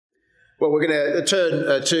Well, we're going to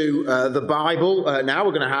turn to the Bible now.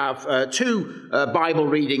 We're going to have two Bible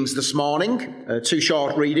readings this morning, two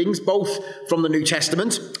short readings, both from the New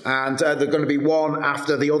Testament, and they're going to be one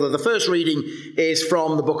after the other. The first reading is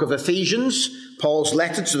from the book of Ephesians, Paul's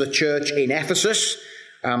letter to the church in Ephesus.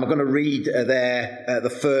 We're going to read there the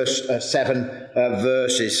first 7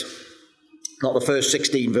 verses, not the first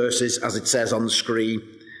 16 verses as it says on the screen.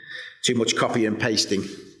 Too much copy and pasting.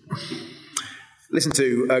 Listen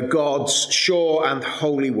to God's sure and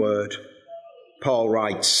holy word. Paul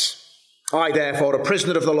writes, I, therefore, a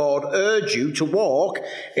prisoner of the Lord, urge you to walk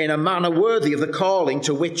in a manner worthy of the calling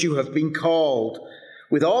to which you have been called,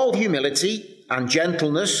 with all humility and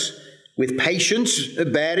gentleness, with patience,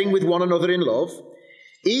 bearing with one another in love,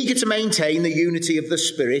 eager to maintain the unity of the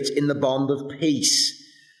Spirit in the bond of peace.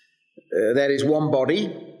 There is one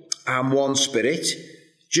body and one Spirit,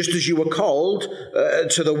 just as you were called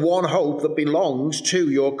to the one hope that belongs to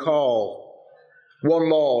your call. One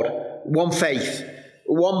Lord, one faith,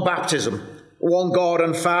 one baptism, one God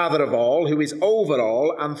and Father of all, who is over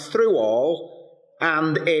all and through all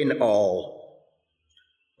and in all.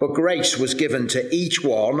 But grace was given to each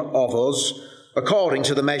one of us according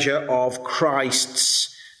to the measure of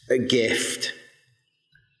Christ's gift.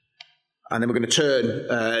 And then we're going to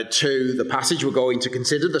turn to the passage we're going to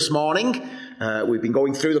consider this morning. We've been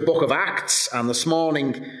going through the book of Acts, and this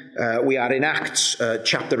morning we are in Acts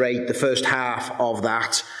chapter 8, the first half of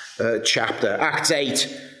that chapter. Acts 8,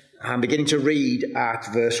 I'm beginning to read at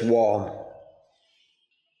verse 1.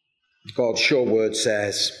 God's sure word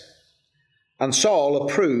says, And Saul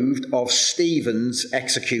approved of Stephen's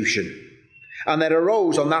execution. And there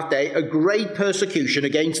arose on that day a great persecution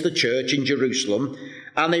against the church in Jerusalem,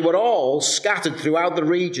 and they were all scattered throughout the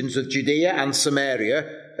regions of Judea and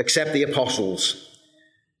Samaria, except the apostles.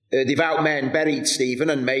 Devout men buried Stephen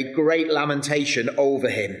and made great lamentation over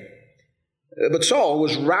him. But Saul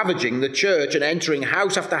was ravaging the church and entering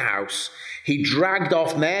house after house. He dragged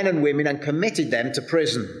off men and women and committed them to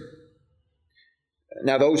prison.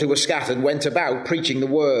 Now those who were scattered went about preaching the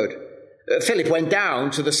word. Philip went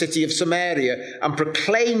down to the city of Samaria and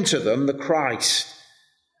proclaimed to them the Christ.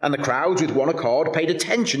 And the crowds with one accord paid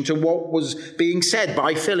attention to what was being said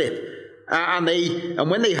by Philip. And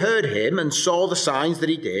when they heard him and saw the signs that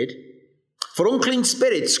he did, for unclean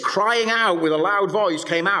spirits crying out with a loud voice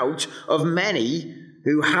came out of many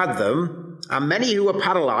who had them, and many who were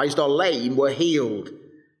paralyzed or lame were healed.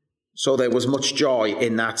 So there was much joy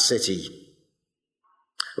in that city.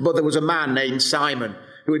 But there was a man named Simon,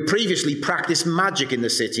 who had previously practiced magic in the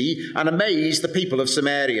city and amazed the people of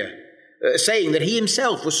Samaria, saying that he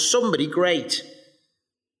himself was somebody great.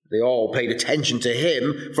 They all paid attention to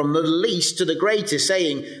him, from the least to the greatest,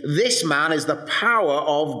 saying, This man is the power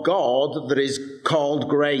of God that is called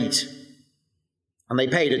great. And they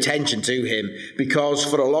paid attention to him, because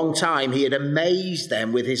for a long time he had amazed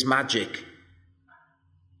them with his magic.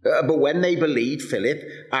 But when they believed Philip,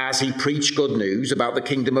 as he preached good news about the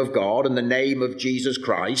kingdom of God and the name of Jesus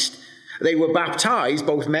Christ, they were baptized,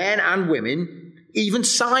 both men and women. Even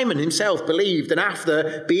Simon himself believed, and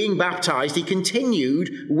after being baptized, he continued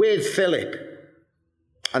with Philip.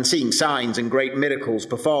 And seeing signs and great miracles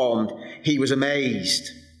performed, he was amazed.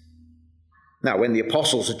 Now, when the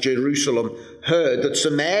apostles at Jerusalem heard that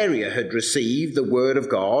Samaria had received the word of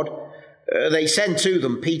God, they sent to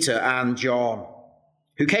them Peter and John,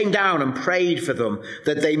 who came down and prayed for them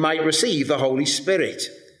that they might receive the Holy Spirit.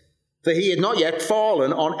 For he had not yet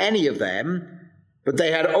fallen on any of them, but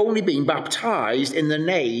they had only been baptized in the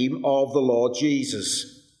name of the Lord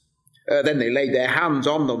Jesus. Then they laid their hands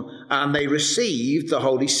on them, and they received the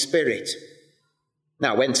Holy Spirit.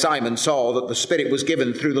 Now, when Simon saw that the Spirit was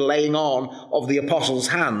given through the laying on of the apostles'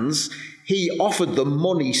 hands, he offered them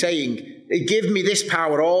money, saying, Give me this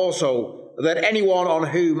power also, that anyone on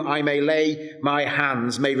whom I may lay my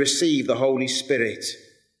hands may receive the Holy Spirit.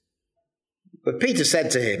 But Peter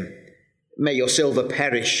said to him, May your silver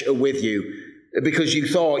perish with you, because you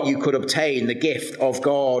thought you could obtain the gift of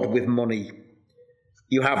God with money.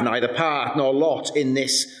 You have neither part nor lot in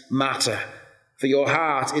this matter, for your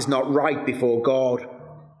heart is not right before God.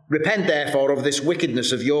 Repent therefore of this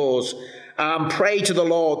wickedness of yours, and pray to the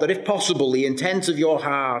Lord that if possible the intents of your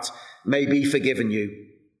heart may be forgiven you.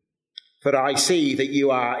 For I see that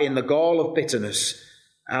you are in the gall of bitterness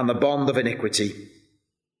and the bond of iniquity.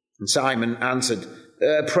 And Simon answered,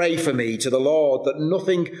 Pray for me to the Lord, that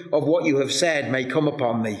nothing of what you have said may come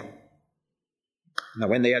upon me. Now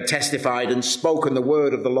when they had testified and spoken the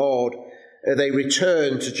word of the Lord, they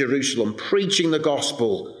returned to Jerusalem, preaching the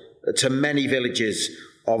gospel to many villages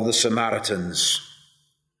of the Samaritans.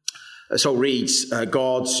 So reads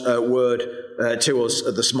God's word to us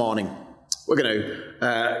this morning. We're going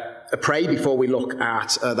to pray before we look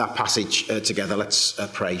at that passage together. Let's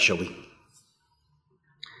pray, shall we?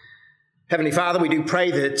 Heavenly Father, we do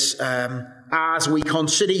pray that as we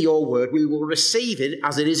consider your word, we will receive it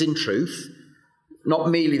as it is in truth, not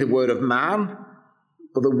merely the word of man,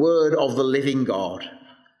 but the word of the living God.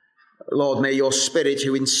 Lord, may your Spirit,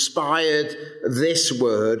 who inspired this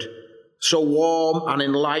word, so warm and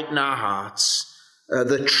enlighten our hearts,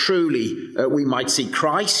 that truly we might see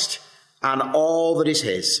Christ and all that is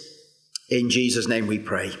his. In Jesus' name we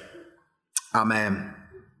pray. Amen.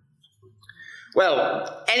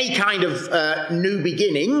 Well, any kind of new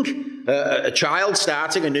beginning, a child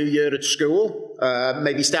starting a new year at school,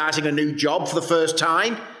 maybe starting a new job for the first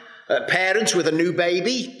time, parents with a new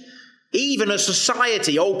baby, even a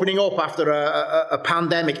society opening up after a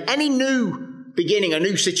pandemic, any new beginning, a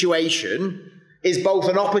new situation, is both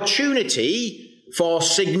an opportunity for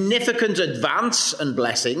significant advance and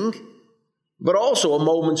blessing, but also a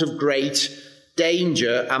moment of great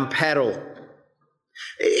danger and peril.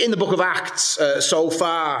 In the book of Acts, so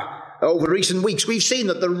far, over recent weeks, we've seen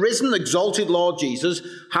that the risen, exalted Lord Jesus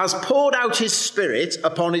has poured out his Spirit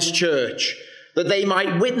upon his church, that they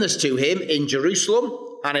might witness to him in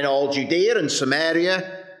Jerusalem and in all Judea and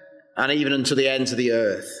Samaria, and even unto the ends of the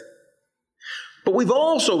earth. But we've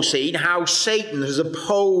also seen how Satan has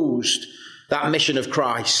opposed that mission of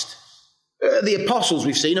Christ. The apostles,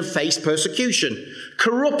 we've seen, have faced persecution.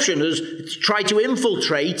 Corruption has tried to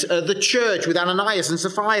infiltrate the church with Ananias and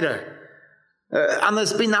Sapphira. And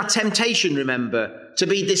there's been that temptation, remember, to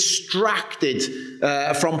be distracted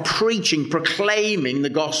from preaching, proclaiming the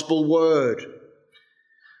gospel word.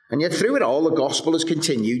 And yet through it all, the gospel has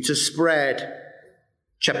continued to spread.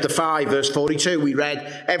 Chapter 5, verse 42, we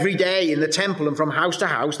read, "Every day in the temple and from house to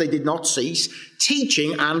house they did not cease,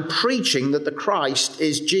 teaching and preaching that the Christ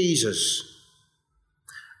is Jesus."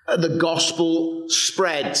 The gospel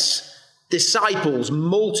spreads, disciples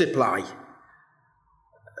multiply.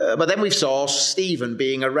 But then we saw Stephen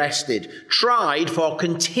being arrested, tried for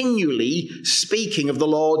continually speaking of the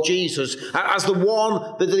Lord Jesus as the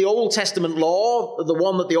one that the Old Testament law, the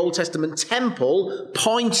one that the Old Testament temple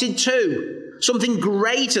pointed to. Something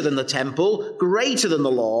greater than the temple, greater than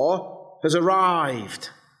the law, has arrived.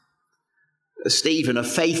 Stephen, a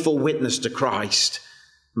faithful witness to Christ,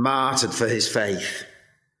 martyred for his faith.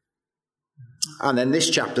 And then this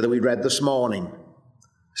chapter that we read this morning,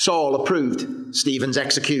 Saul approved Stephen's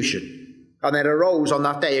execution. And there arose on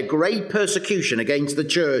that day a great persecution against the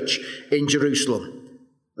church in Jerusalem.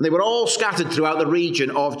 And they were all scattered throughout the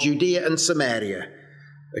region of Judea and Samaria,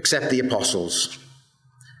 except the apostles.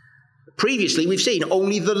 Previously, we've seen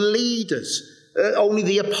only the leaders, only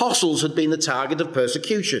the apostles had been the target of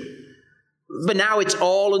persecution. But now it's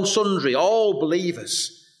all and sundry, all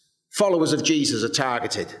believers, followers of Jesus are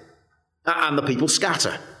targeted. And the people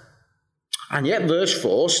scatter. And yet, verse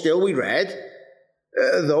 4, still we read,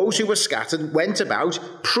 those who were scattered went about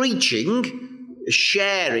preaching,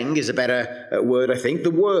 sharing is a better word, I think,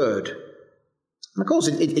 the word. And of course,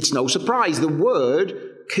 it's no surprise, the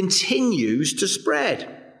word continues to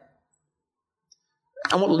spread.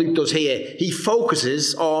 And what Luke does here, he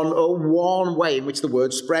focuses on one way in which the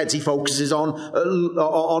word spreads. He focuses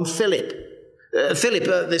on Philip. Philip,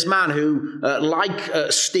 this man who,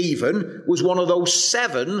 like Stephen, was one of those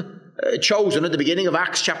 7 chosen at the beginning of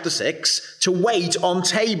Acts chapter 6 to wait on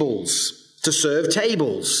tables, to serve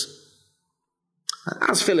tables.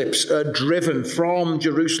 As Philip's driven from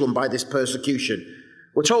Jerusalem by this persecution,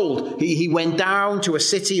 we're told he went down to a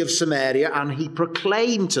city of Samaria and he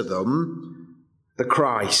proclaimed to them the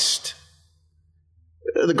Christ.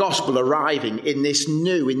 The gospel arriving in this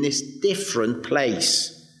new, in this different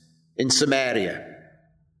place. In Samaria.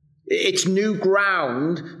 It's new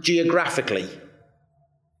ground geographically.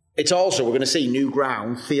 It's also, we're going to see, new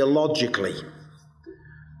ground theologically.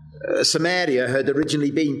 Samaria had originally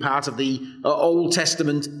been part of the Old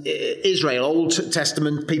Testament Israel, Old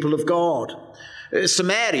Testament people of God.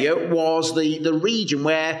 Samaria was the region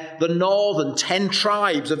where the northern 10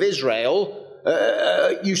 tribes of Israel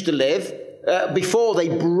used to live before they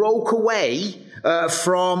broke away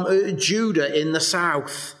from Judah in the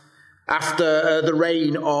south. After the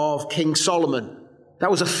reign of King Solomon.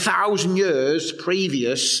 That was 1,000 years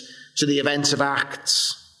previous to the events of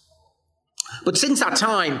Acts. But since that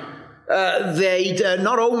time, they'd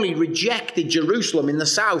not only rejected Jerusalem in the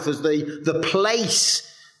south as the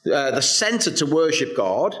place, the centre to worship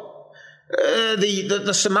God,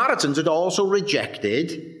 the Samaritans had also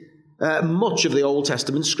rejected much of the Old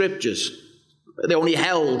Testament scriptures. They only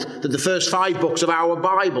held that the first 5 books of our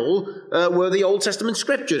Bible were the Old Testament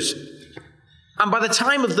scriptures. And by the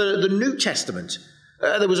time of the New Testament,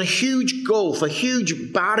 There was a huge gulf, a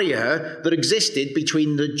huge barrier that existed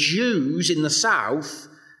between the Jews in the south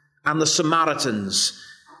and the Samaritans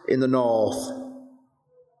in the north.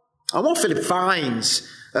 And what Philip finds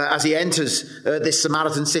as he enters this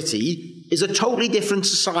Samaritan city is a totally different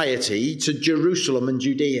society to Jerusalem and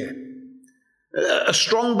Judea. A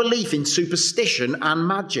strong belief in superstition and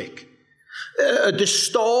magic. A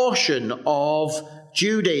distortion of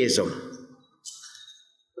Judaism.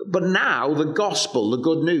 But now the gospel, the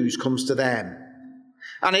good news, comes to them.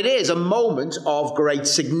 And it is a moment of great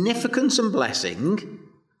significance and blessing,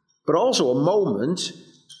 but also a moment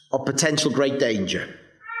of potential great danger.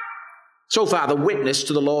 So far, the witness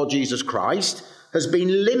to the Lord Jesus Christ has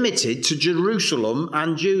been limited to Jerusalem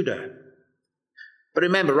and Judah. But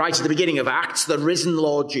remember, right at the beginning of Acts, the risen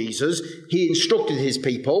Lord Jesus, he instructed his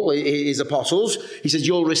people, his apostles. He says,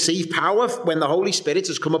 you'll receive power when the Holy Spirit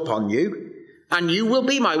has come upon you, and you will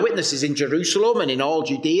be my witnesses in Jerusalem and in all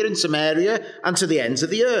Judea and Samaria and to the ends of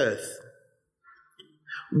the earth.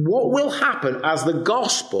 What will happen as the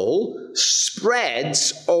gospel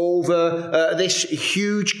spreads over this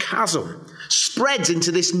huge chasm, spreads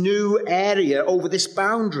into this new area, over this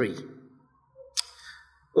boundary?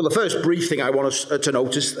 Well, the first brief thing I want us to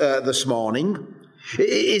notice this morning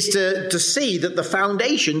is to see that the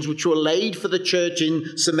foundations which were laid for the church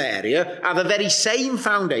in Samaria are the very same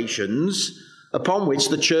foundations upon which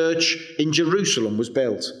the church in Jerusalem was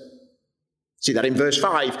built. See that in verse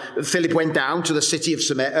 5. Philip went down to the city of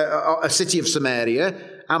Samaria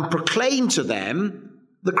and proclaimed to them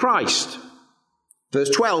the Christ. Verse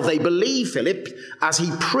 12, they believed Philip as he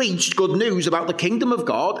preached good news about the kingdom of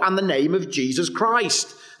God and the name of Jesus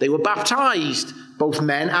Christ. They were baptized, both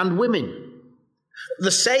men and women.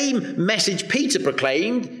 The same message Peter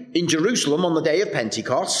proclaimed in Jerusalem on the day of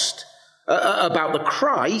Pentecost about the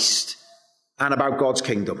Christ and about God's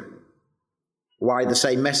kingdom. Why the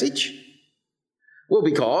same message? Well,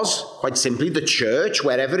 because, quite simply, the church,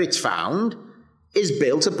 wherever it's found, is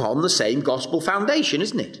built upon the same gospel foundation,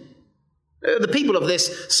 isn't it? The people of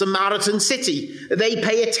this Samaritan city, they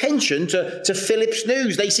pay attention to Philip's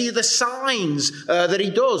news. They see the signs that he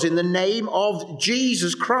does in the name of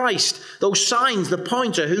Jesus Christ. Those signs that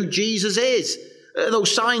point to who Jesus is.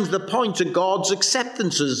 Those signs that point to God's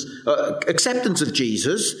acceptance of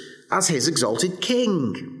Jesus as his exalted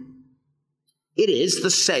king. It is the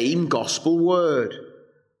same gospel word.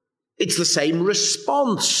 It's the same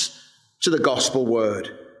response to the gospel word.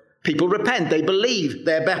 People repent, they believe,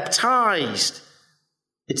 they're baptized.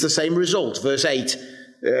 It's the same result. Verse 8,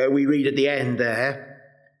 we read at the end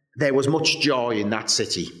there was much joy in that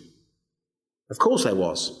city. Of course there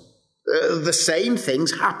was. The same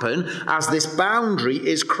things happen as this boundary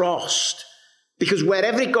is crossed. Because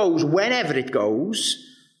wherever it goes, whenever it goes,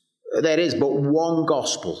 there is but one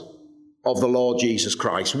gospel of the Lord Jesus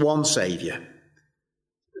Christ, one Saviour.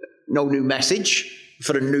 No new message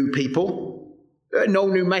for a new people. No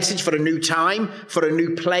new message for a new time, for a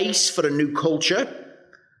new place, for a new culture.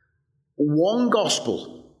 One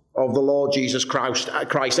gospel of the Lord Jesus Christ.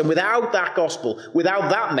 And without that gospel, without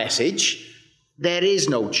that message, there is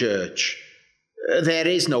no church. There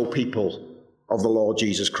is no people of the Lord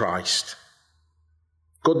Jesus Christ.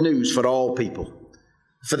 Good news for all people.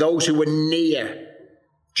 For those who were near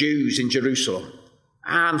Jews in Jerusalem,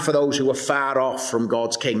 and for those who were far off from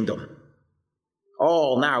God's kingdom.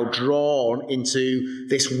 All now drawn into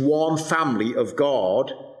this one family of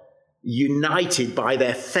God, united by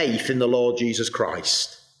their faith in the Lord Jesus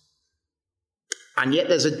Christ. And yet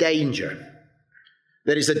there's a danger.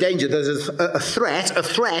 There is a danger. There's a threat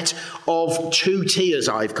of two tiers,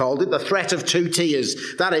 I've called it. The threat of two tiers.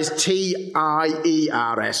 That is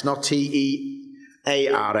T-I-E-R-S, not T-E-A-R-S.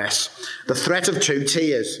 The threat of two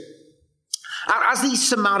tiers. As these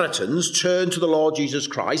Samaritans turn to the Lord Jesus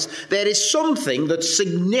Christ, there is something that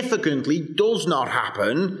significantly does not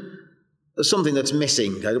happen. There's something that's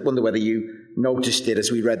missing. I wonder whether you noticed it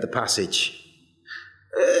as we read the passage.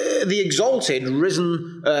 The exalted,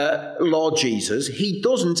 risen Lord Jesus, he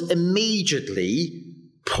doesn't immediately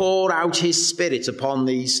pour out his Spirit upon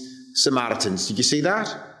these Samaritans. Did you see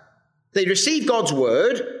that? They receive God's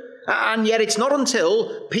word, and yet it's not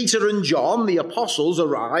until Peter and John, the apostles,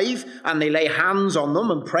 arrive and they lay hands on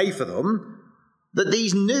them and pray for them that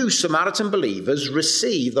these new Samaritan believers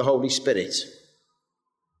receive the Holy Spirit.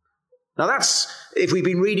 Now that's, if we've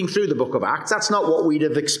been reading through the book of Acts, that's not what we'd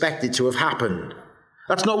have expected to have happened.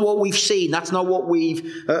 That's not what we've seen. That's not what we've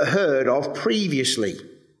heard of previously.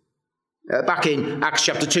 Back in Acts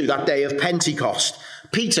chapter 2, that day of Pentecost,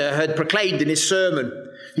 Peter had proclaimed in his sermon,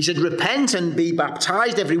 he said, "Repent and be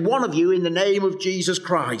baptized, every one of you, in the name of Jesus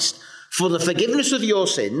Christ, for the forgiveness of your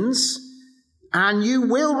sins, and you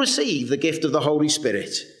will receive the gift of the Holy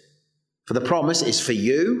Spirit. For the promise is for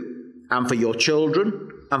you and for your children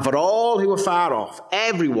and for all who are far off,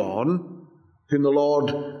 everyone whom the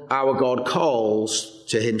Lord our God calls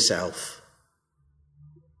to himself.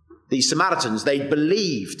 These Samaritans, they'd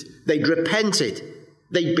believed, they'd repented,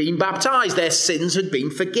 they'd been baptized, their sins had been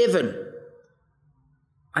forgiven.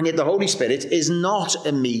 And yet the Holy Spirit is not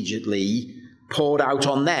immediately poured out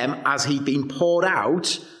on them as he'd been poured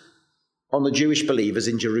out on the Jewish believers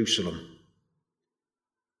in Jerusalem.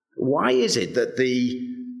 Why is it that the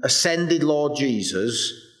ascended Lord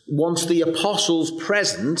Jesus wants the apostles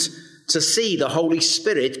present to see the Holy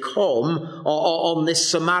Spirit come on this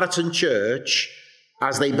Samaritan church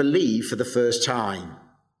as they believe for the first time?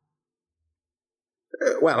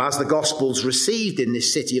 Well, as the Gospel's received in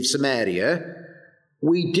this city of Samaria,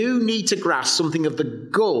 we do need to grasp something of the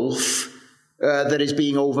gulf that is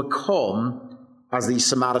being overcome as these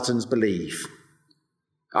Samaritans believe.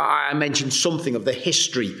 I mentioned something of the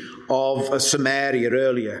history of Samaria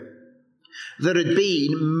earlier. There had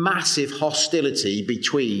been massive hostility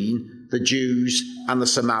between the Jews and the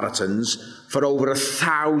Samaritans for over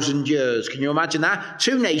 1,000 years. Can you imagine that?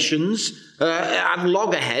 Two nations at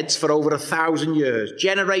loggerheads for over 1,000 years,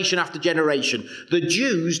 generation after generation. The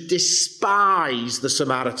Jews despised the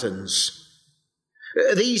Samaritans.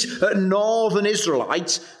 These northern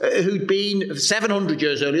Israelites, who'd been 700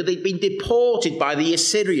 years earlier, they'd been deported by the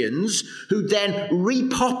Assyrians, who then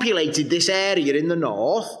repopulated this area in the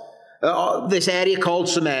north, this area called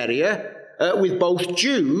Samaria, with both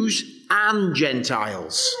Jews and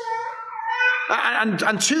Gentiles. And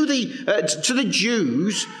to the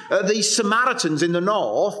Jews, these Samaritans in the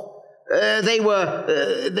north, they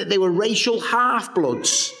were racial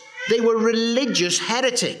half-bloods. They were religious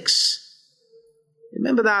heretics.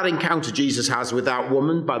 Remember that encounter Jesus has with that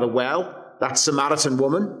woman by the well, that Samaritan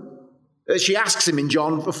woman? She asks him in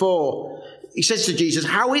John 4. He says to Jesus,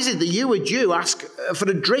 "How is it that you, a Jew, ask for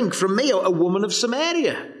a drink from me, a woman of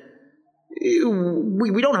Samaria?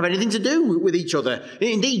 We don't have anything to do with each other."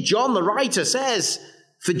 Indeed, John the writer says,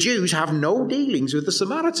 "For Jews have no dealings with the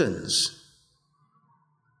Samaritans."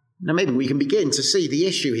 Now maybe we can begin to see the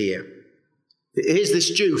issue here. Here's this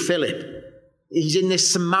Jew, Philip. He's in this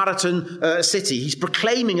Samaritan city. He's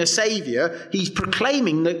proclaiming a saviour. He's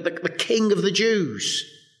proclaiming the king of the Jews.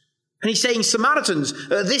 And he's saying, Samaritans,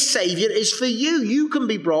 this saviour is for you. You can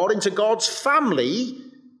be brought into God's family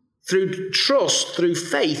through trust, through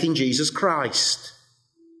faith in Jesus Christ.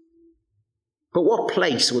 But what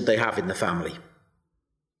place would they have in the family?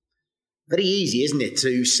 Very easy, isn't it,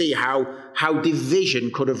 to see how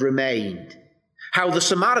division could have remained. How the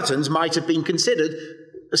Samaritans might have been considered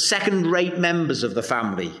second-rate members of the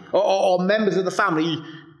family, or members of the family,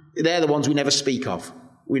 they're the ones we never speak of,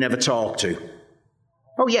 we never talk to.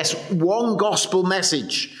 Oh yes, one gospel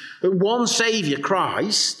message, one Saviour,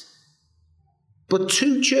 Christ, but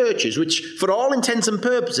two churches which, for all intents and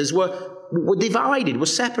purposes, were divided, were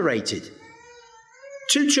separated.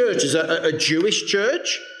 Two churches, a Jewish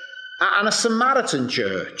church and a Samaritan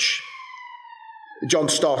church. John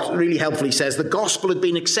Stott really helpfully says the gospel had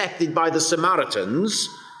been accepted by the Samaritans,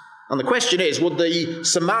 and the question is, would the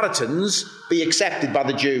Samaritans be accepted by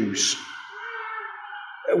the Jews?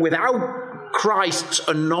 Without Christ's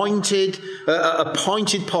anointed,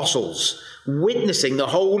 appointed apostles witnessing the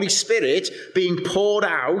Holy Spirit being poured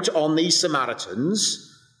out on these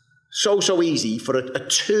Samaritans, so easy for a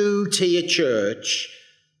two-tier church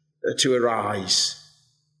to arise.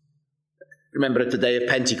 Remember at the day of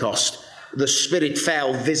Pentecost, the Spirit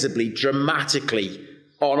fell visibly, dramatically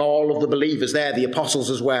on all of the believers there, the apostles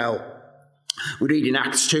as well. We read in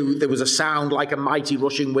Acts 2, there was a sound like a mighty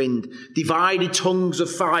rushing wind, divided tongues of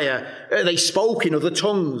fire. They spoke in other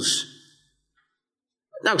tongues.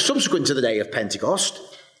 Now, subsequent to the day of Pentecost,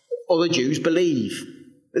 other Jews believe.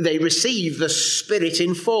 They receive the Spirit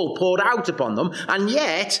in full poured out upon them, and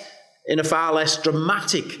yet, in a far less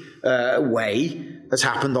dramatic way, has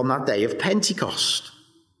happened on that day of Pentecost.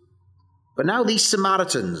 But now these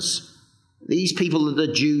Samaritans, these people that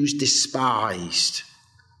the Jews despised.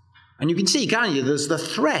 And you can see, can't you, there's the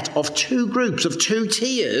threat of two groups, of two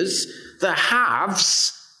tiers, the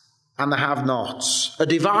haves and the have-nots. A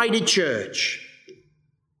divided church.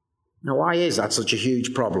 Now, why is that such a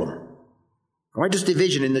huge problem? Why does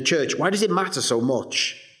division in the church, why does it matter so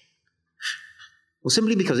much? Well,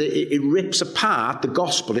 simply because it rips apart the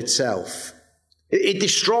gospel itself. It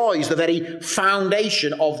destroys the very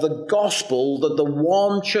foundation of the gospel that the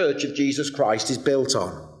one church of Jesus Christ is built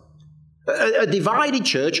on. A divided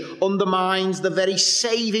church undermines the very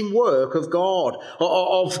saving work of God,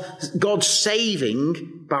 of God's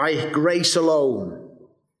saving by grace alone.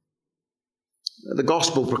 The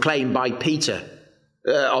gospel proclaimed by Peter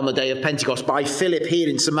on the day of Pentecost, by Philip here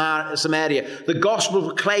in Samaria, the gospel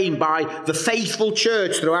proclaimed by the faithful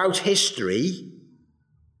church throughout history,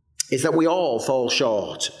 is that we all fall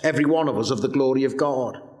short, every one of us, of the glory of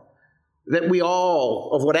God. That we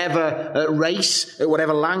all, of whatever race,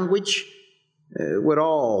 whatever language, we're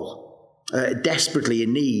all desperately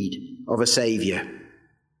in need of a saviour.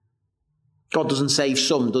 God doesn't save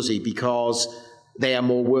some, does he, because they are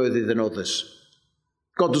more worthy than others.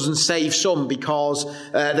 God doesn't save some because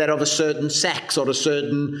they're of a certain sex or a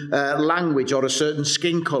certain language or a certain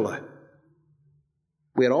skin colour.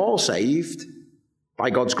 We're all saved by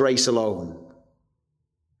God's grace alone.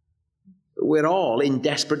 We're all in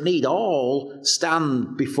desperate need. All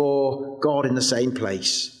stand before God in the same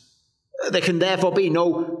place. There can therefore be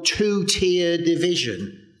no two-tier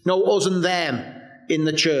division, no us and them in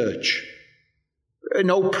the church.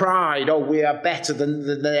 No pride, oh, we are better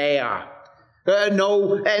than they are.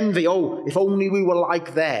 No envy, oh, if only we were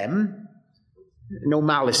like them. No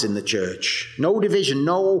malice in the church. No division,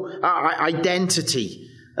 no identity.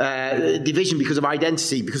 Division because of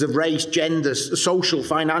identity, because of race, gender, social,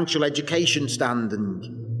 financial, education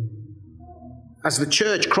standing. As the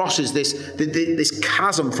church crosses this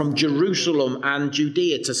chasm from Jerusalem and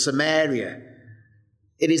Judea to Samaria,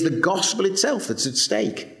 it is the gospel itself that's at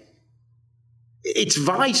stake. It's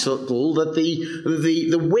vital that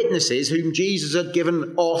the witnesses whom Jesus had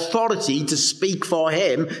given authority to speak for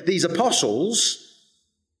him, these apostles,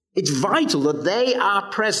 it's vital that they are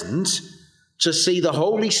present to see the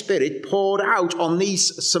Holy Spirit poured out on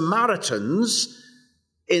these Samaritans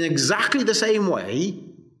in exactly the same way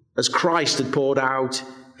as Christ had poured out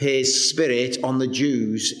his Spirit on the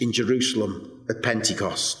Jews in Jerusalem at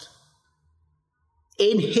Pentecost.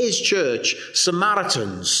 In his church,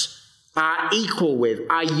 Samaritans are equal with,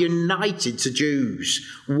 are united to Jews.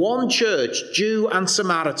 One church, Jew and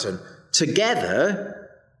Samaritan, together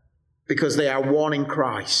because they are one in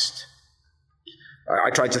Christ. I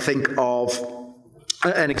tried to think of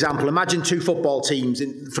an example. Imagine two football teams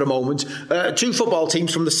for a moment. Two football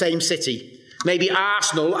teams from the same city. Maybe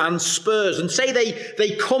Arsenal and Spurs. And say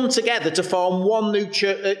they come together to form one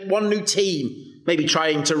new team. Maybe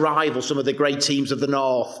trying to rival some of the great teams of the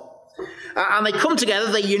north. And they come together,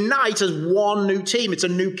 they unite as one new team. It's a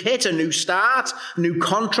new kit, a new start, new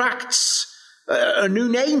contracts, a new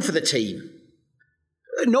name for the team.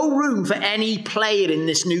 No room for any player in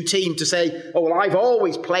this new team to say, oh, well, I've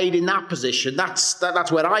always played in that position.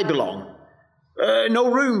 That's where I belong. No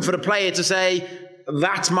room for a player to say,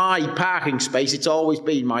 that's my parking space. It's always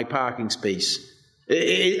been my parking space.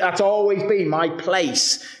 That's always been my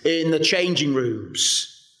place in the changing rooms.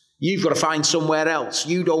 You've got to find somewhere else.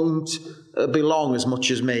 You don't belong as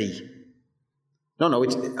much as me. No,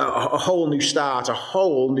 it's a whole new start, a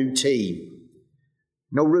whole new team.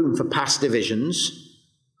 No room for past divisions,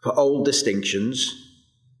 for old distinctions.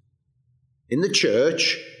 In the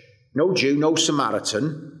church, no Jew, no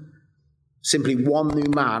Samaritan, simply one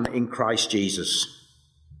new man in Christ Jesus.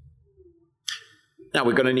 Now,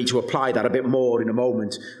 we're going to need to apply that a bit more in a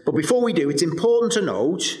moment. But before we do, it's important to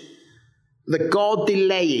note that God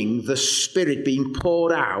delaying the Spirit being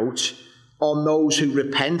poured out on those who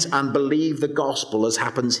repent and believe the gospel, as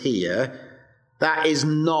happens here, that is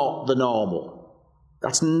not the normal.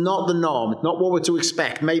 That's not the norm. It's not what we're to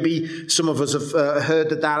expect. Maybe some of us have heard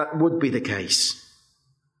that would be the case.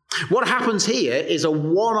 What happens here is a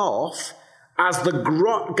one-off as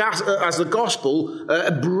the gospel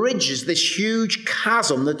bridges this huge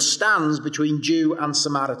chasm that stands between Jew and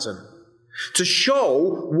Samaritan, to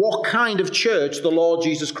show what kind of church the Lord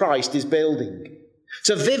Jesus Christ is building.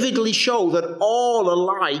 To vividly show that all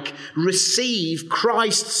alike receive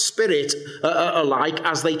Christ's Spirit alike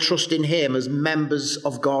as they trust in him as members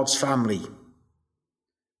of God's family.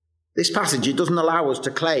 This passage, it doesn't allow us to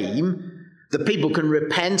claim that people can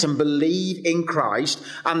repent and believe in Christ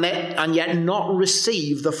and yet not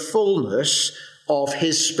receive the fullness of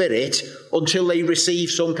his Spirit until they receive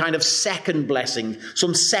some kind of second blessing,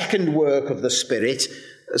 some second work of the Spirit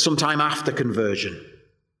sometime after conversion.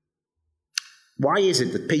 Why is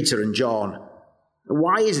it that Peter and John,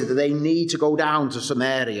 why is it that they need to go down to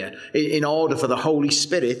Samaria in order for the Holy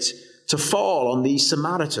Spirit to fall on these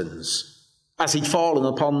Samaritans, as he'd fallen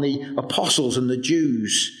upon the apostles and the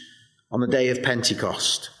Jews on the day of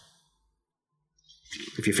Pentecost?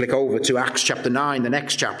 If you flick over to Acts chapter 9, the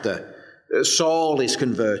next chapter, Saul is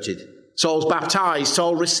converted. Saul's baptized.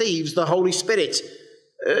 Saul receives the Holy Spirit.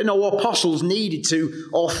 No apostles needed to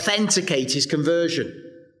authenticate his conversion.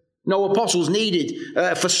 No apostles needed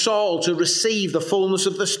for Saul to receive the fullness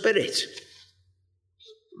of the Spirit.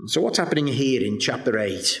 So what's happening here in chapter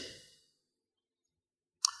 8?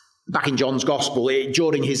 Back in John's Gospel,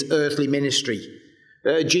 during his earthly ministry,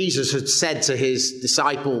 Jesus had said to his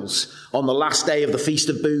disciples on the last day of the Feast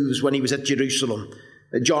of Booths when he was at Jerusalem,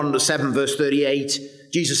 John 7 verse 38,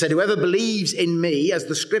 Jesus said, "Whoever believes in me, as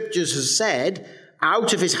the scriptures has said,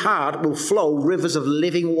 out of his heart will flow rivers of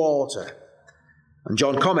living water." And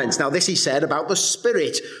John comments, "Now this he said about the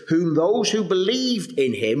Spirit, whom those who believed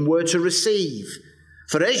in him were to receive.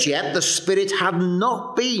 For as yet the Spirit had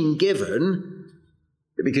not been given,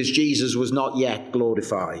 because Jesus was not yet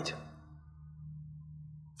glorified."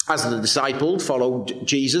 As the disciples followed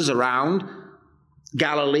Jesus around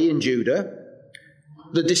Galilee and Judah,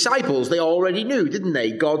 the disciples, they already knew, didn't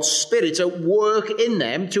they? God's Spirit at work in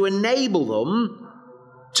them to enable them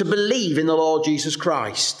to believe in the Lord Jesus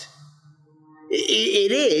Christ.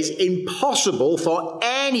 It is impossible for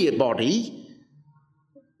anybody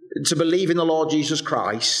to believe in the Lord Jesus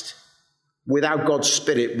Christ without God's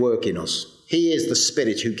Spirit working us. He is the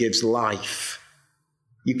Spirit who gives life.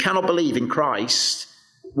 You cannot believe in Christ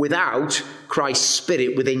without Christ's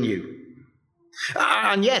Spirit within you.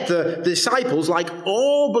 And yet the disciples, like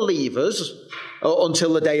all believers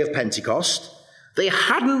until the day of Pentecost, they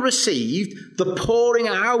hadn't received the pouring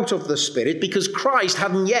out of the Spirit because Christ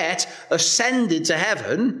hadn't yet ascended to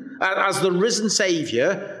heaven as the risen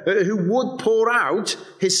Saviour who would pour out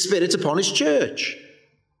his Spirit upon his church.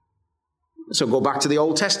 So go back to the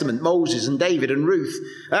Old Testament, Moses and David and Ruth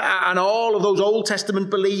and all of those Old Testament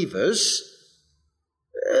believers.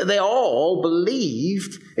 They all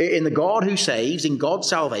believed in the God who saves, in God's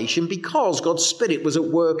salvation, because God's Spirit was at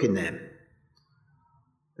work in them.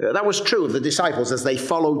 That was true of the disciples as they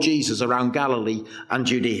followed Jesus around Galilee and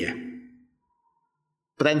Judea.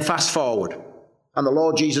 But then fast forward, and the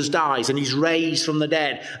Lord Jesus dies, and he's raised from the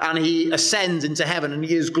dead, and he ascends into heaven, and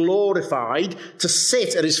he is glorified to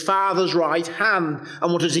sit at his Father's right hand.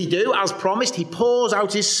 And what does he do? As promised, he pours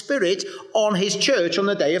out his Spirit on his church on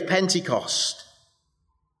the day of Pentecost.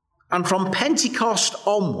 And from Pentecost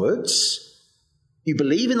onwards, you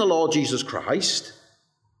believe in the Lord Jesus Christ,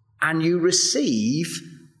 and you receive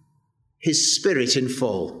his Spirit in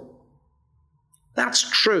full. That's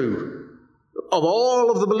true of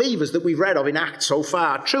all of the believers that we've read of in Acts so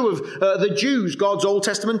far. True of the Jews, God's Old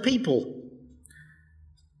Testament people.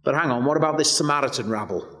 But hang on, what about this Samaritan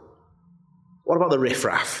rabble? What about the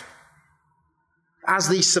riffraff? As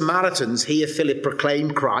these Samaritans hear Philip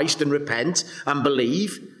proclaim Christ and repent and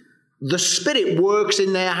believe, the Spirit works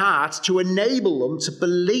in their hearts to enable them to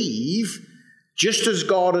believe, just as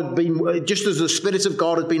the Spirit of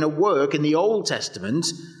God had been at work in the Old Testament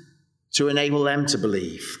to enable them to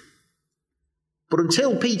believe. But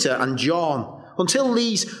until Peter and John, until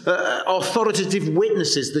these authoritative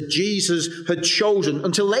witnesses that Jesus had chosen,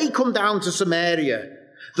 until they come down to Samaria,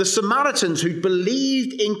 the Samaritans who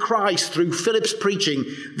believed in Christ through Philip's preaching,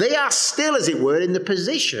 they are still, as it were, in the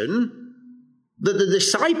position that the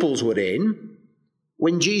disciples were in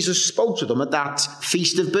when Jesus spoke to them at that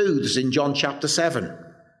Feast of Booths in John chapter 7.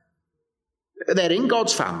 They're in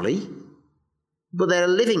God's family, but they're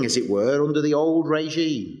living, as it were, under the old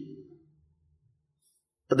regime.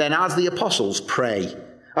 But then as the apostles pray,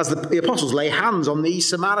 as the apostles lay hands on these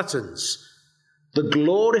Samaritans, the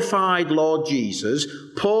glorified Lord Jesus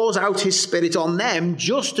pours out his Spirit on them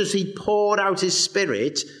just as he poured out his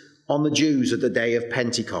Spirit on the Jews at the day of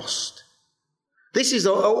Pentecost. This is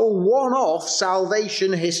a one-off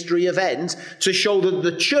salvation history event to show that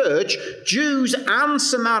the church, Jews and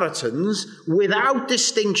Samaritans, without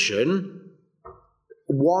distinction,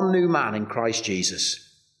 one new man in Christ Jesus,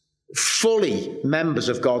 fully members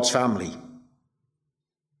of God's family.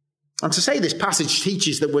 And to say this passage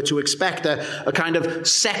teaches that we're to expect a kind of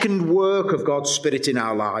second work of God's Spirit in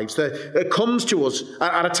our lives that comes to us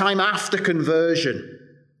at a time after conversion,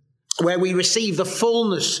 where we receive the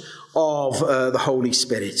fullness of the Holy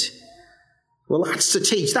Spirit. Well, that's to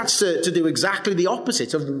teach, that's to do exactly the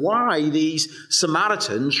opposite of why these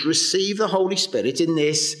Samaritans receive the Holy Spirit in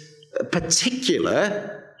this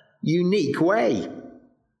particular, unique way.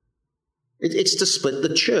 It's to split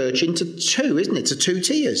the church into two, isn't it? To two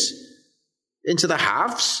tiers. Into the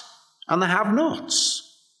haves and the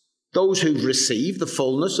have-nots. Those who've received the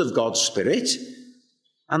fullness of God's Spirit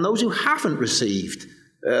and those who haven't received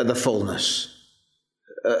the fullness.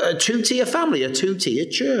 A two-tier family, a two-tier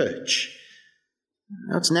church.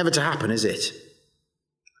 That's never to happen, is it?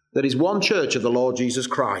 There is one church of the Lord Jesus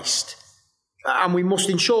Christ. And we must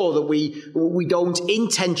ensure that we don't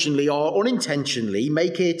intentionally or unintentionally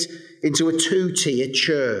make it into a two-tier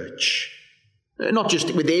church. Not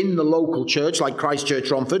just within the local church like Christ Church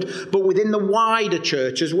Romford, but within the wider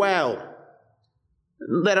church as well.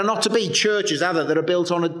 There are not to be churches, either, that are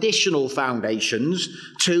built on additional foundations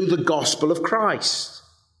to the gospel of Christ.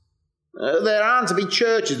 There aren't to be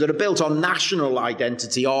churches that are built on national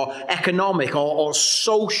identity or economic or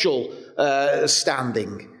social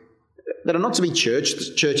standing. There are not to be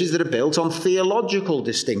churches that are built on theological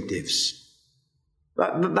distinctives.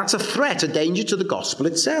 That's a threat, a danger to the gospel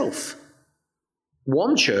itself.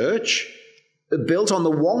 One church built on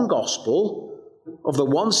the one gospel of the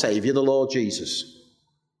one Saviour, the Lord Jesus.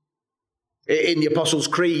 In the Apostles'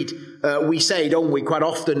 Creed, we say, don't we, quite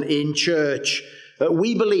often in church,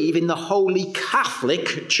 we believe in the Holy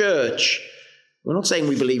Catholic Church. We're not saying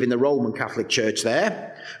we believe in the Roman Catholic Church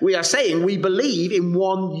there. We are saying we believe in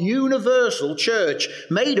one universal church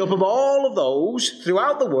made up of all of those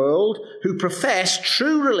throughout the world who profess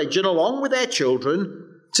true religion along with their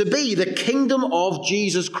children to be the kingdom of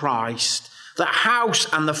Jesus Christ, the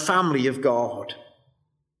house and the family of God.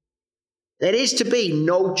 There is to be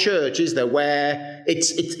no church, is there, where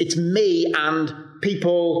it's me and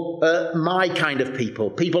people, my kind of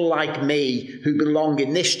people like me who belong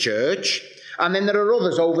in this church, and then there are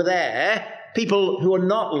others over there, people who are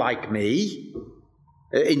not like me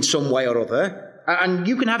in some way or other, and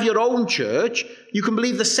you can have your own church, you can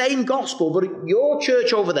believe the same gospel, but your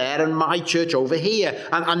church over there and my church over here,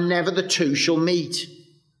 and never the two shall meet.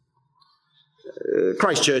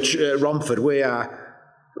 Christchurch, Romford,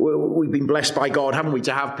 we've been blessed by God, haven't we,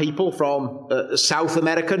 to have people from South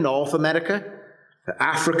America, North America,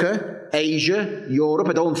 Africa, Asia, Europe.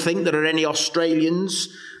 I don't think there are any Australians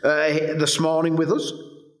this morning with us.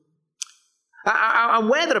 And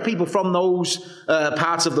where there are people from those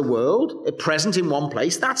parts of the world present in one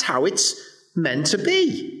place, that's how it's meant to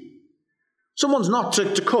be. Someone's not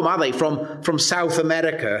to come, are they, from South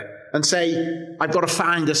America and say, I've got to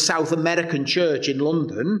find a South American church in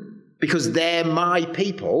London because they're my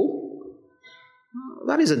people.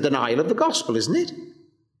 That is a denial of the gospel, isn't it?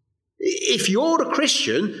 If you're a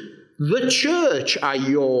Christian, the church are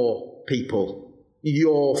your people,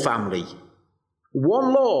 your family.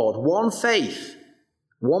 One Lord, one faith,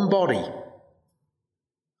 one body.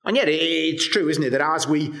 And yet it's true, isn't it, that as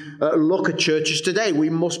we look at churches today, we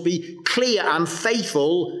must be clear and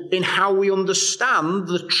faithful in how we understand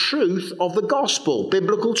the truth of the gospel,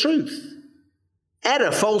 biblical truth.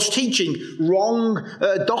 Error, false teaching, wrong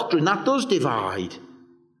doctrine, that does divide.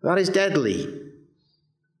 That is deadly.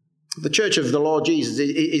 The church of the Lord Jesus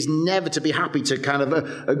is never to be happy to kind of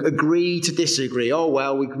agree to disagree. Oh,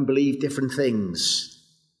 well, we can believe different things.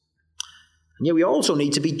 And yet we also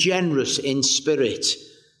need to be generous in spirit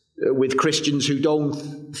with Christians who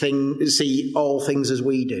don't see all things as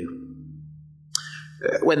we do.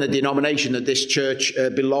 When the denomination that this church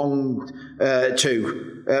belonged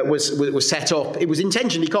to was set up, it was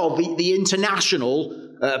intentionally called the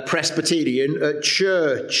International Presbyterian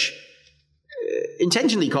Church.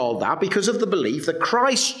 Intentionally called that because of the belief that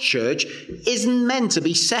Christ's church isn't meant to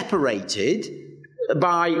be separated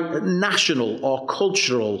by national or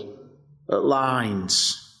cultural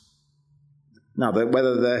lines. Now,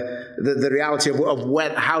 whether the reality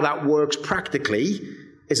of how that works practically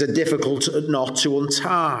is a difficult knot to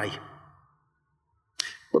untie.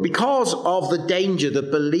 But because of the danger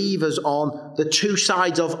that believers on the two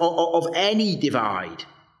sides of any divide,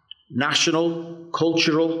 national,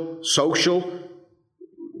 cultural, social,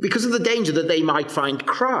 because of the danger that they might find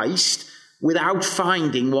Christ without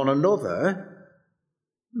finding one another,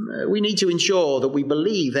 we need to ensure that we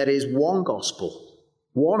believe there is one gospel,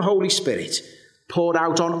 one Holy Spirit poured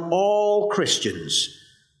out on all Christians,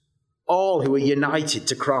 all who are united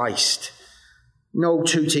to Christ. No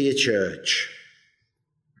two-tier church.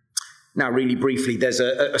 Now, really briefly, there's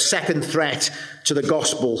a second threat to the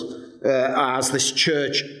gospel as this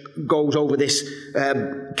church goes over this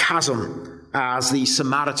chasm, as the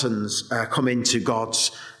Samaritans come into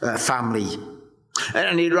God's family.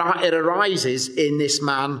 And it arises in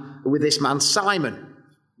with this man Simon.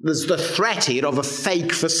 There's the threat here of a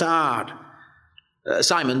fake facade.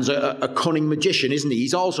 Simon's a cunning magician, isn't he?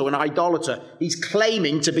 He's also an idolater. He's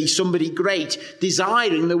claiming to be somebody great,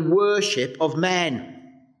 desiring the worship of men.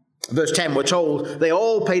 Verse 10, we're told, they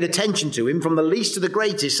all paid attention to him, from the least to the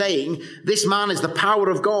greatest, saying, this man is the power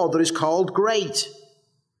of God that is called great.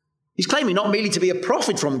 He's claiming not merely to be a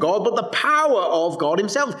prophet from God, but the power of God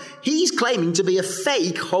himself. He's claiming to be a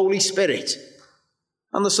fake Holy Spirit.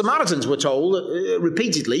 And the Samaritans were told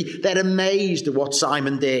repeatedly, they're amazed at what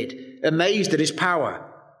Simon did, amazed at his power.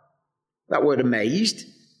 That word amazed,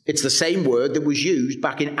 it's the same word that was used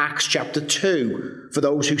back in Acts chapter 2 for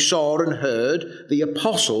those who saw and heard the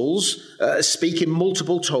apostles speak in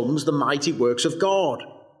multiple tongues the mighty works of God.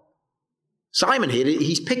 Simon here,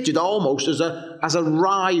 he's pictured almost as a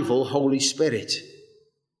rival Holy Spirit.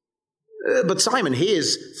 But Simon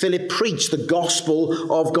hears Philip preach the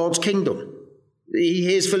gospel of God's kingdom. He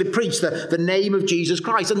hears Philip preach the name of Jesus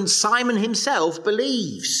Christ, and Simon himself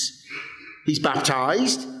believes. He's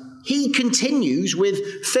baptized. He continues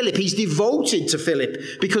with Philip. He's devoted to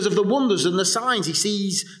Philip because of the wonders and the signs he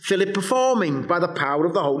sees Philip performing by the power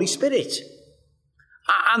of the Holy Spirit.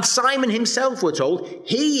 And Simon himself, we're told,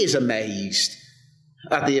 he is amazed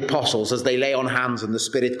at the apostles as they lay on hands and the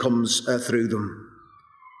Spirit comes through them.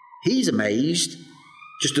 He's amazed,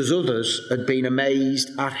 just as others had been amazed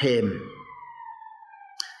at him.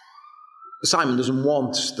 Simon doesn't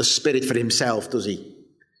want the Spirit for himself, does he?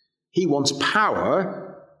 He wants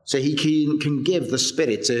power so he can give the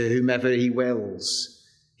Spirit to whomever he wills.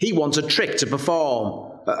 He wants a trick to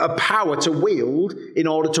perform, a power to wield in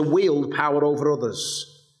order to wield power over others.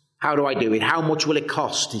 How do I do it? How much will it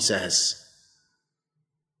cost, he says.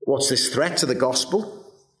 What's this threat to the gospel?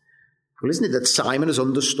 Well, isn't it that Simon has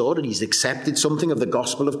understood and he's accepted something of the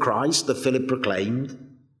gospel of Christ that Philip proclaimed?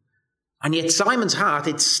 And yet Simon's heart,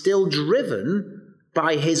 it's still driven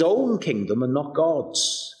by his own kingdom and not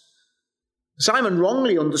God's. Simon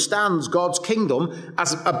wrongly understands God's kingdom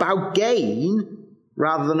as about gain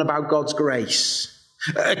rather than about God's grace.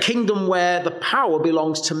 A kingdom where the power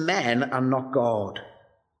belongs to men and not God.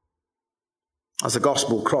 As the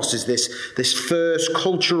gospel crosses this first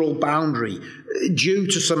cultural boundary, due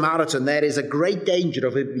to Samaritan, there is a great danger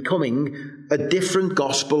of it becoming a different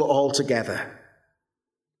gospel altogether.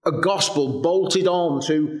 A gospel bolted on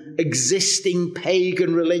to existing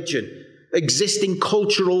pagan religion, existing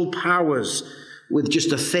cultural powers with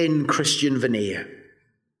just a thin Christian veneer.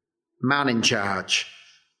 Man in charge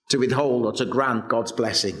to withhold or to grant God's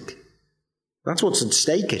blessing. That's what's at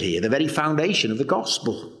stake here, the very foundation of the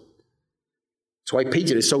gospel. That's why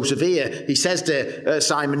Peter is so severe. He says to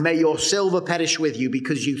Simon, "May your silver perish with you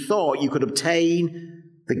because you thought you could obtain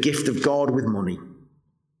the gift of God with money."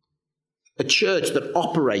 A church that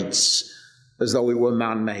operates as though it were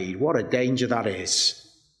man-made. What a danger that is.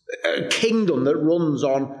 A kingdom that runs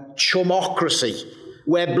on chumocracy,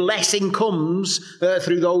 where blessing comes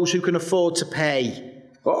through those who can afford to pay,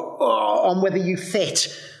 or on whether you fit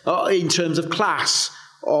in terms of class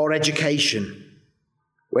or education,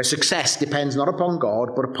 where success depends not upon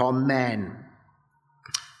God but upon men,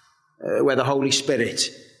 where the Holy Spirit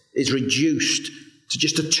is reduced to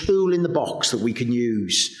just a tool in the box that we can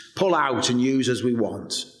use, pull out and use as we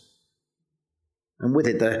want. And with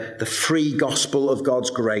it, the free gospel of God's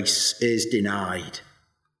grace is denied.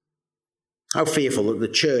 How fearful that the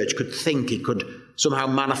church could think it could somehow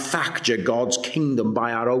manufacture God's kingdom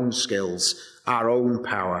by our own skills, our own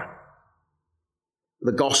power.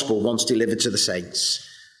 The gospel once delivered to the saints.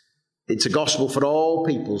 It's a gospel for all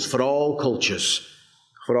peoples, for all cultures,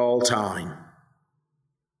 for all time.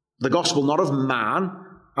 The gospel not of man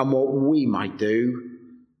and what we might do,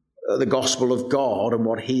 the gospel of God and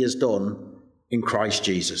what he has done in Christ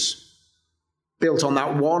Jesus. Built on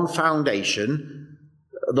that one foundation,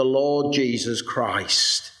 the Lord Jesus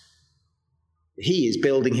Christ. He is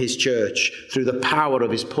building his church through the power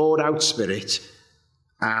of his poured out Spirit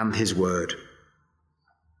and his word.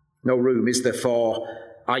 No room is there for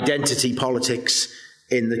identity politics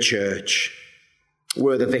in the church.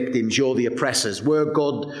 We're the victims, you're the oppressors. We're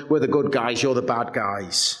the good guys, you're the bad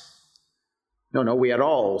guys. No, we are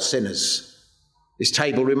all sinners. This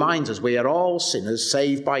table reminds us we are all sinners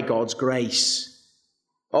saved by God's grace.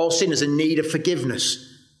 All sinners in need of forgiveness.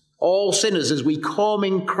 All sinners as we come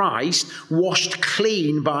in Christ, washed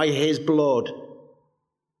clean by his blood.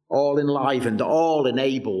 All enlivened, all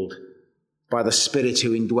enabled by the Spirit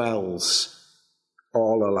who indwells,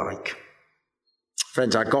 all alike.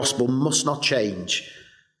 Friends, our gospel must not change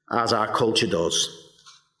as our culture does.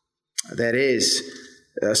 There is,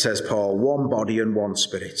 says Paul, one body and one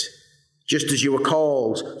Spirit. Just as you were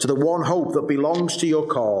called to the one hope that belongs to your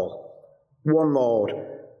call. One Lord,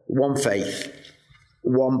 one faith,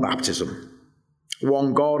 one baptism.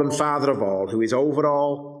 One God and Father of all, who is over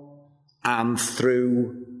all and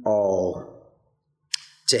through all.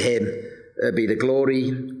 To him be the glory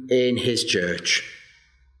in his church.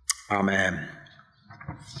 Amen.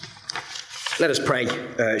 Let us pray,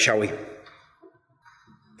 shall we?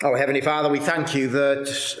 Oh, Heavenly Father, we thank you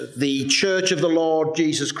that the church of the Lord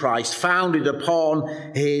Jesus Christ, founded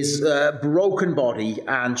upon his broken body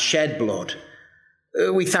and shed blood,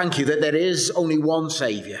 we thank you that there is only one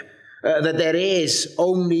Saviour, that there is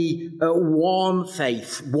only one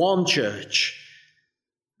faith, one church.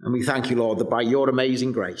 And we thank you, Lord, that by your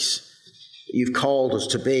amazing grace, you've called us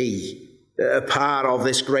to be part of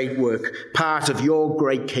this great work, part of your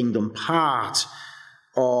great kingdom, part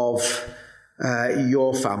of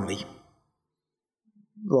your family.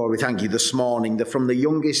 Lord, we thank you this morning that from the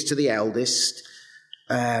youngest to the eldest,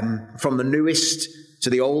 from the newest to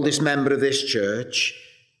the oldest member of this church,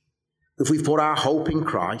 if we've put our hope in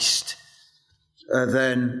Christ,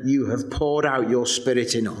 then you have poured out your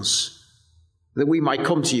Spirit in us, that we might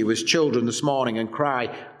come to you as children this morning and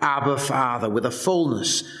cry, Abba, Father, with a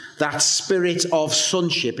fullness. That spirit of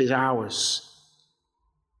sonship is ours.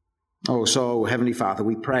 Oh, so, Heavenly Father,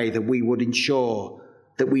 we pray that we would ensure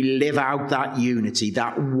that we live out that unity,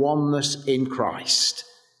 that oneness in Christ,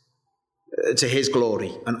 to his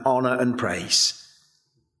glory and honour and praise,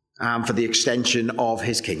 and for the extension of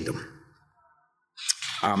his kingdom.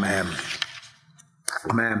 Amen.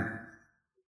 Amen.